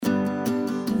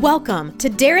Welcome to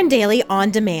Darren Daily On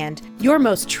Demand, your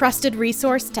most trusted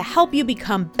resource to help you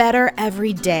become better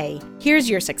every day. Here's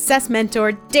your success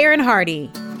mentor, Darren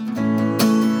Hardy.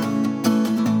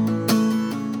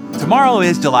 Tomorrow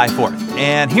is July 4th,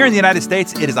 and here in the United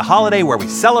States, it is a holiday where we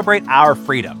celebrate our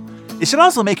freedom. It should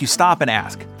also make you stop and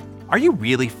ask, are you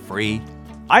really free?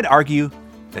 I'd argue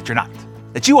that you're not,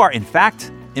 that you are in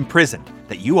fact imprisoned,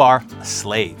 that you are a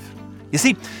slave. You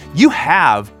see, you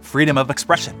have freedom of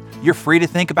expression. You're free to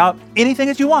think about anything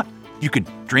that you want. You can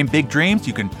dream big dreams,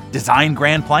 you can design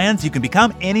grand plans, you can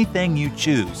become anything you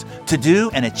choose to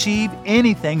do and achieve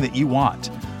anything that you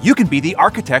want. You can be the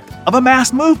architect of a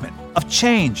mass movement, of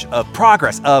change, of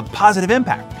progress, of positive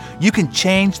impact. You can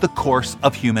change the course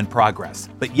of human progress.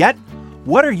 But yet,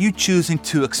 what are you choosing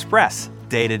to express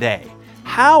day to day?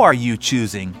 How are you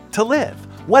choosing to live?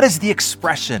 What is the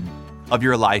expression of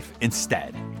your life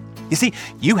instead? You see,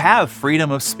 you have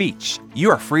freedom of speech.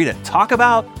 You are free to talk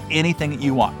about anything that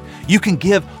you want. You can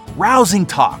give rousing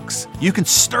talks. You can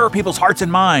stir people's hearts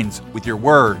and minds with your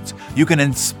words. You can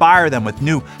inspire them with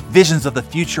new visions of the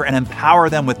future and empower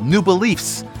them with new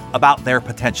beliefs about their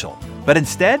potential. But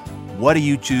instead, what do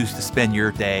you choose to spend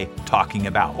your day talking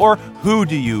about? Or who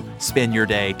do you spend your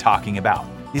day talking about?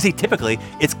 You see, typically,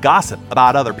 it's gossip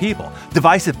about other people,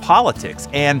 divisive politics,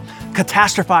 and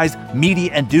catastrophized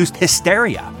media-induced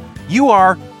hysteria. You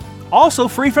are also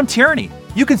free from tyranny.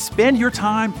 You can spend your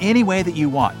time any way that you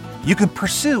want. You can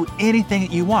pursue anything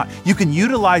that you want. You can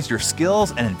utilize your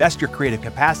skills and invest your creative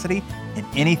capacity in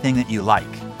anything that you like.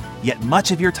 Yet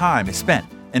much of your time is spent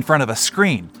in front of a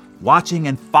screen, watching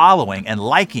and following and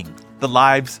liking the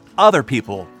lives other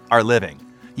people are living.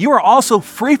 You are also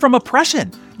free from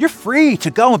oppression. You're free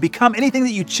to go and become anything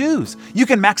that you choose. You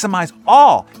can maximize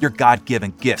all your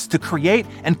God-given gifts to create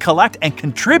and collect and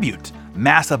contribute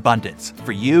mass abundance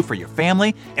for you, for your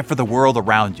family, and for the world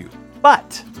around you.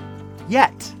 But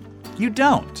yet, you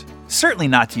don't. Certainly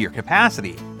not to your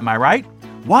capacity. Am I right?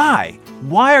 Why?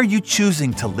 Why are you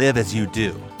choosing to live as you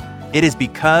do? It is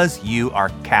because you are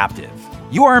captive.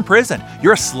 You are in prison.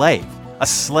 You're a slave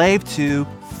to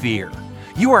fear.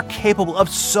 You are capable of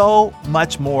so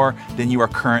much more than you are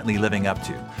currently living up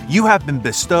to. You have been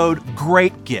bestowed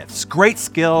great gifts, great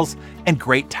skills, and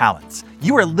great talents.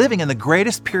 You are living in the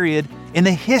greatest period in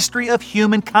the history of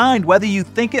humankind, whether you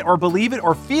think it or believe it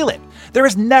or feel it. There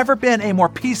has never been a more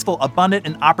peaceful, abundant,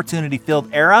 and opportunity-filled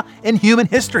era in human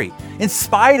history. In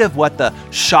spite of what the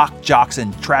shock jocks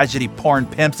and tragedy porn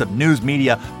pimps of news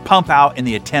media pump out in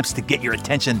the attempts to get your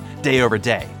attention day over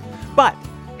day. But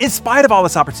in spite of all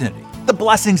this opportunity, the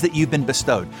blessings that you've been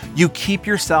bestowed, you keep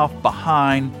yourself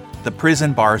behind the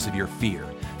prison bars of your fear.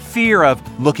 Fear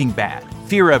of looking bad,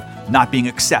 fear of not being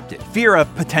accepted, fear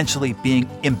of potentially being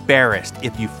embarrassed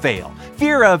if you fail,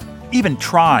 fear of even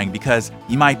trying because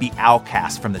you might be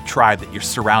outcast from the tribe that you're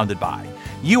surrounded by.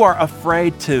 You are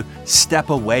afraid to step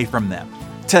away from them,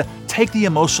 to take the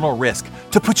emotional risk,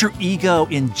 to put your ego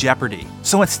in jeopardy.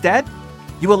 So instead,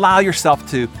 you allow yourself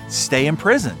to stay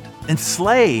imprisoned,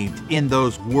 enslaved in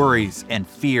those worries and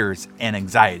fears and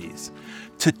anxieties.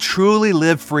 To truly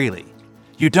live freely,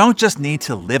 you don't just need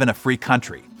to live in a free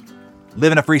country,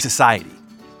 live in a free society.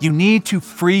 You need to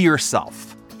free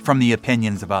yourself from the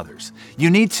opinions of others.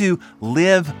 You need to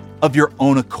live of your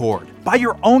own accord, by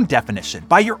your own definition,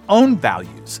 by your own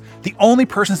values. The only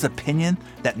person's opinion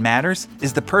that matters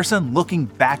is the person looking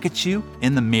back at you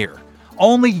in the mirror.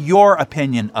 Only your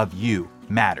opinion of you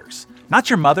matters.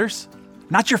 Not your mother's,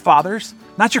 not your father's,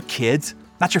 not your kids,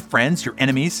 not your friends, your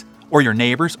enemies, or your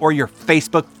neighbors, or your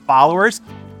Facebook followers.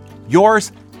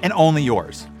 Yours and only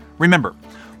yours. Remember,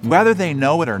 whether they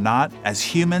know it or not, as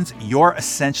humans, your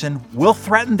ascension will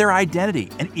threaten their identity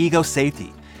and ego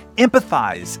safety.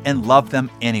 Empathize and love them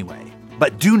anyway,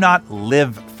 but do not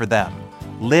live for them.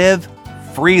 Live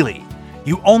freely.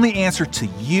 You only answer to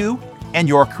you and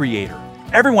your Creator.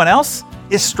 Everyone else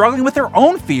is struggling with their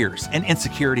own fears and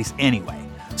insecurities anyway.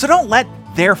 So don't let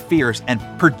their fears and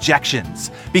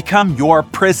projections become your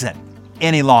prison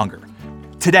any longer.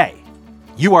 Today,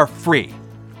 you are free.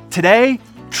 Today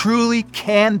truly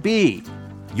can be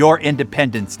your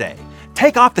Independence Day.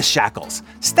 Take off the shackles,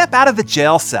 step out of the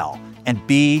jail cell, and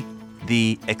be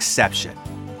the exception.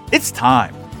 It's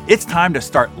time. It's time to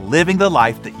start living the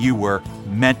life that you were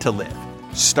meant to live,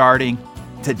 starting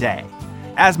today.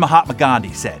 As Mahatma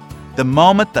Gandhi said, the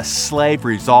moment the slave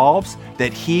resolves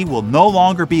that he will no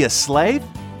longer be a slave,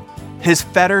 his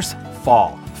fetters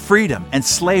fall. Freedom and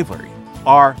slavery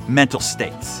are mental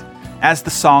states. As the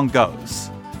song goes,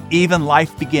 even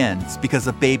life begins because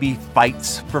a baby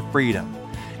fights for freedom.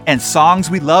 And songs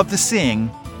we love to sing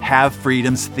have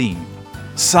freedom's theme.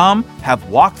 Some have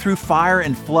walked through fire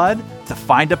and flood to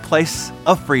find a place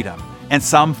of freedom, and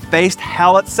some faced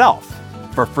hell itself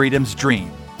for freedom's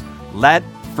dream. Let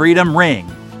freedom ring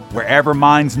wherever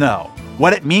minds know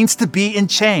what it means to be in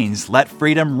chains. Let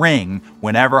freedom ring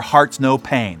whenever hearts know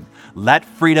pain. Let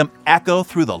freedom echo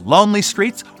through the lonely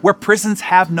streets where prisons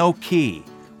have no key.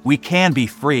 We can be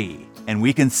free and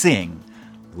we can sing.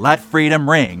 Let freedom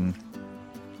ring.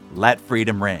 Let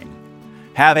freedom ring.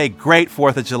 Have a great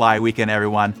 4th of July weekend,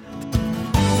 everyone.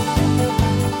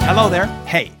 Hello there.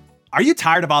 Hey, are you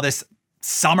tired of all this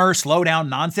summer slowdown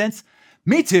nonsense?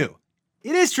 Me too.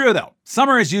 It is true, though.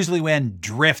 Summer is usually when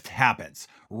drift happens,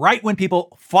 right when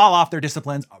people fall off their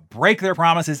disciplines, break their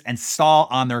promises, and stall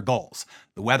on their goals.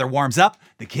 The weather warms up,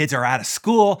 the kids are out of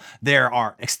school, there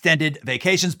are extended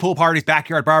vacations, pool parties,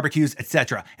 backyard barbecues,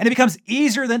 etc. And it becomes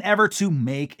easier than ever to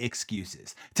make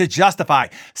excuses, to justify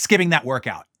skipping that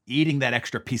workout, eating that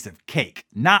extra piece of cake,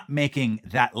 not making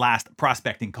that last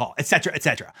prospecting call, etc.,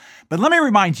 etc. But let me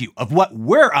remind you of what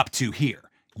we're up to here.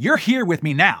 You're here with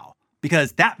me now,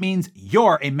 because that means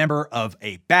you're a member of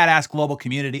a badass global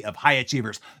community of high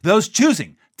achievers, those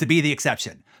choosing to be the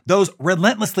exception, those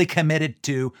relentlessly committed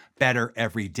to better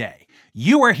every day.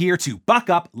 You are here to buck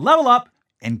up, level up,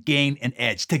 and gain an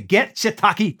edge, to get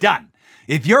shiitake done.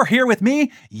 If you're here with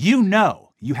me, you know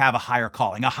you have a higher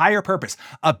calling, a higher purpose,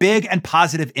 a big and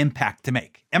positive impact to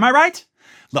make. Am I right?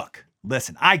 Look,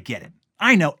 listen, I get it.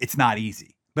 I know it's not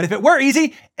easy. But if it were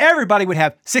easy, everybody would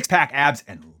have six-pack abs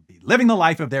and living the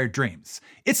life of their dreams.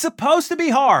 It's supposed to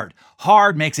be hard.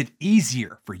 Hard makes it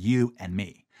easier for you and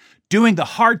me. Doing the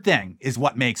hard thing is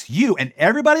what makes you and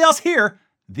everybody else here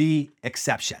the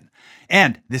exception.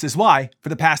 And this is why, for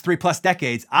the past 3+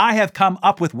 decades, I have come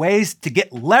up with ways to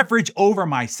get leverage over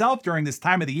myself during this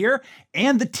time of the year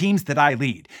and the teams that I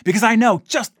lead, because I know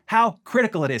just how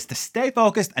critical it is to stay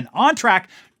focused and on track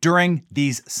during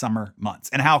these summer months,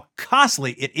 and how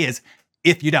costly it is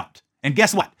if you don't. And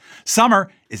guess what? Summer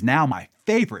is now my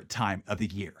favorite time of the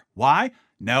year. Why?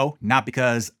 No, not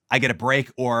because I get a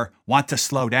break or want to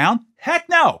slow down. Heck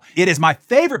no. It is my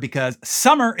favorite because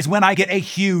summer is when I get a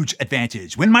huge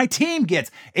advantage, when my team gets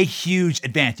a huge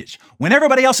advantage. When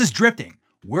everybody else is drifting,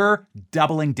 we're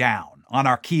doubling down on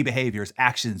our key behaviors,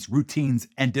 actions, routines,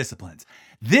 and disciplines.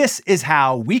 This is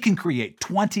how we can create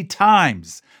 20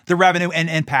 times the revenue and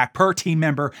impact per team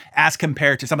member as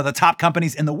compared to some of the top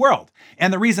companies in the world.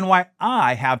 And the reason why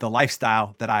I have the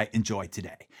lifestyle that I enjoy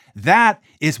today. That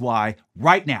is why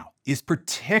right now is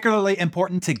particularly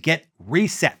important to get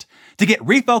reset, to get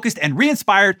refocused and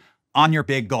re-inspired on your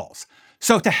big goals.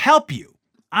 So to help you,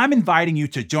 I'm inviting you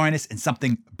to join us in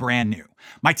something brand new.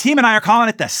 My team and I are calling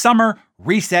it the Summer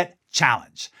Reset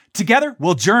Challenge. Together,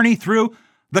 we'll journey through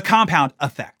the compound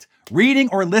effect, reading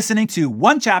or listening to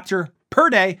one chapter per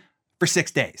day for 6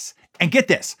 days. And get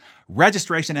this,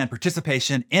 registration and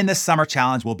participation in this summer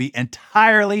challenge will be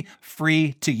entirely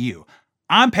free to you.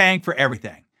 I'm paying for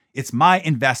everything. It's my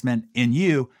investment in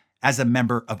you as a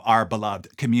member of our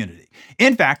beloved community.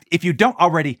 In fact, if you don't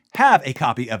already have a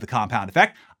copy of The Compound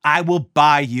Effect, I will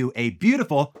buy you a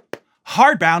beautiful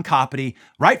hardbound copy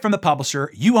right from the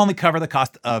publisher. You only cover the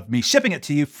cost of me shipping it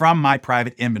to you from my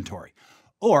private inventory.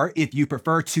 Or if you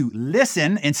prefer to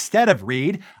listen instead of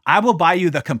read, I will buy you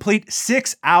the complete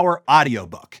 6-hour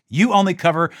audiobook. You only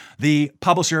cover the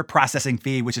publisher processing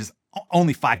fee, which is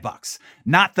only $5,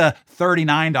 not the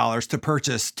 $39 to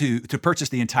purchase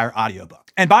the entire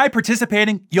audiobook. And by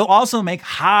participating, you'll also make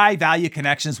high value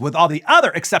connections with all the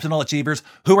other exceptional achievers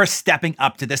who are stepping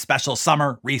up to this special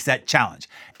Summer Reset Challenge.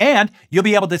 And you'll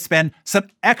be able to spend some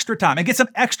extra time and get some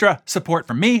extra support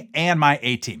from me and my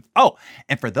A-team. Oh,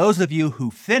 and for those of you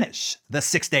who finish the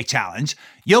 6-day challenge,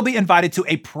 you'll be invited to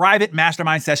a private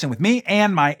mastermind session with me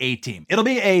and my A-team. It'll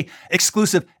be an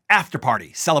exclusive after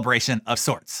party celebration of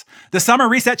sorts. The Summer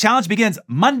Reset Challenge begins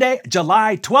Monday,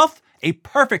 July 12th, a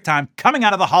perfect time coming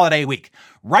out of the holiday week,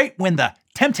 right when the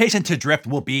temptation to drift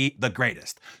will be the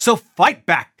greatest. So fight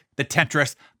back the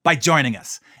temptress by joining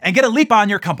us and get a leap on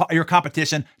your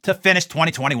competition to finish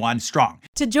 2021 strong.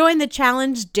 To join the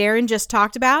challenge Darren just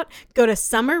talked about, go to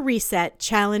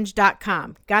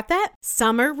summerresetchallenge.com. Got that?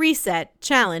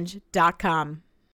 summerresetchallenge.com.